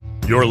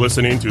You're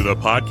listening to the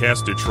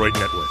Podcast Detroit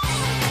Network.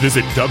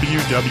 Visit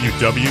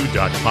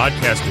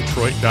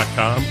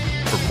www.podcastdetroit.com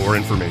for more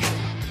information.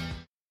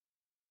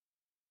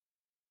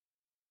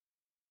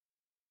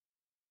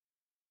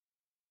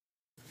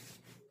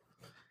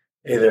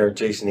 Hey there,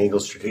 Jason Eagle,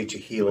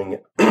 Strategic Healing,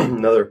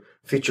 another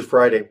Feature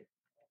Friday.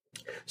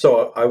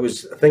 So I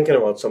was thinking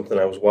about something.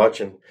 I was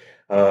watching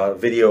a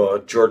video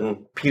of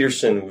Jordan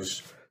Peterson,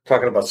 who's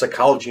talking about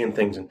psychology and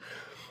things. And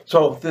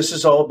so this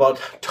is all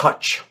about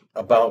touch,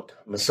 about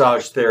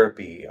massage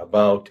therapy,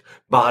 about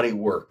body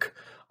work.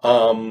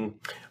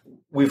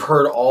 We've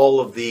heard all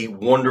of the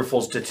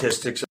wonderful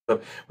statistics,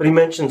 but he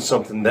mentioned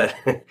something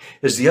that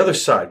is the other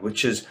side,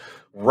 which is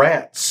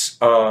rats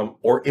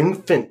or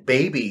infant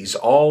babies,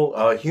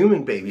 all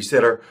human babies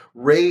that are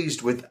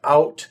raised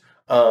without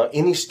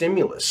any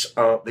stimulus,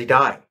 they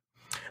die.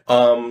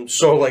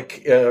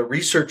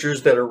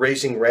 Researchers that are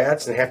raising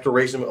rats and have to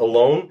raise them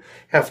alone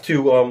have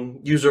to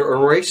use an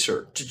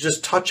eraser to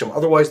just touch them.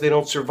 Otherwise, they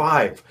don't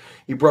survive.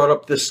 He brought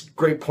up this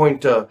great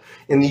point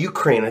in the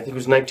Ukraine, I think it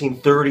was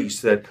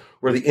 1930s, that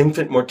where the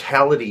infant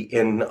mortality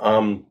in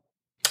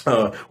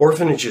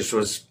orphanages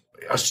was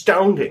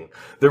astounding.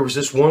 There was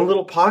this one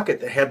little pocket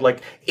that had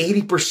like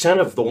 80%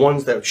 of the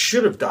ones that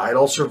should have died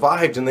all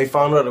survived, and they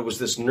found out it was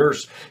this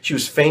nurse. She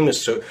was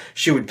famous, so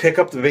she would pick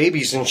up the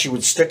babies and she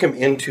would stick them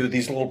into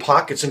these little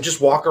pockets and just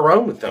walk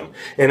around with them.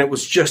 And it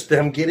was just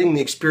them getting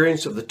the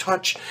experience of the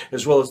touch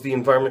as well as the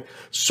environment.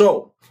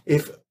 So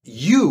if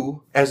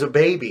you, as a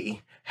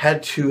baby,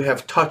 had to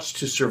have touch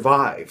to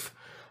survive,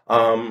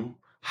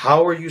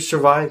 how are you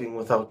surviving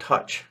without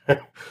touch?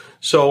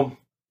 So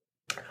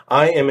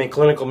I am a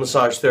clinical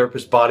massage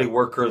therapist, body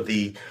worker.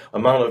 The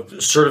amount of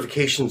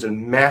certifications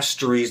and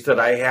masteries that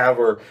I have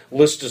are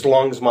list as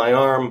long as my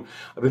arm.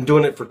 I've been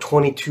doing it for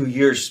 22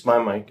 years,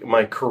 my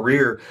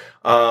career.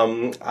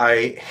 I've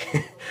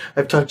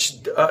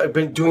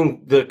been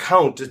doing the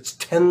count. It's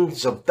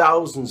tens of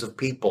thousands of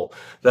people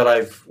that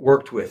I've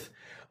worked with.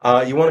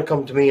 You want to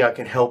come to me, I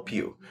can help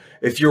you.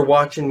 If you're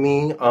watching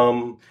me,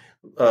 some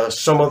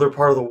other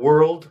part of the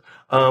world,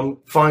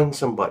 find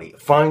somebody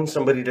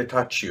to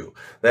touch you.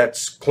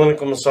 That's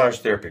clinical massage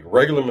therapy,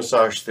 regular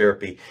massage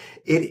therapy.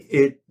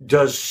 It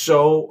does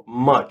so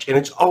much, and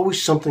it's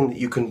always something that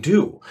you can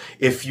do.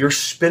 If you're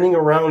spinning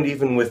around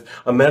even with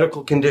a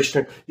medical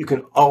condition, you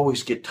can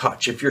always get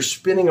touch. If you're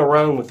spinning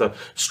around with a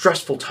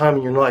stressful time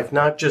in your life,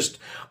 not just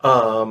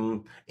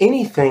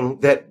anything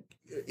that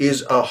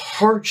is a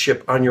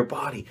hardship on your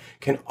body,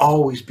 can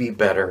always be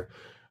better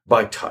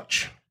by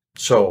touch.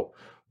 So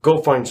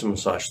go find some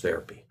massage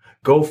therapy.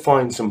 Go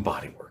find some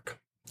body work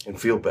and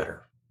feel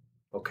better.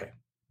 Okay,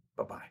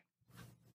 bye-bye.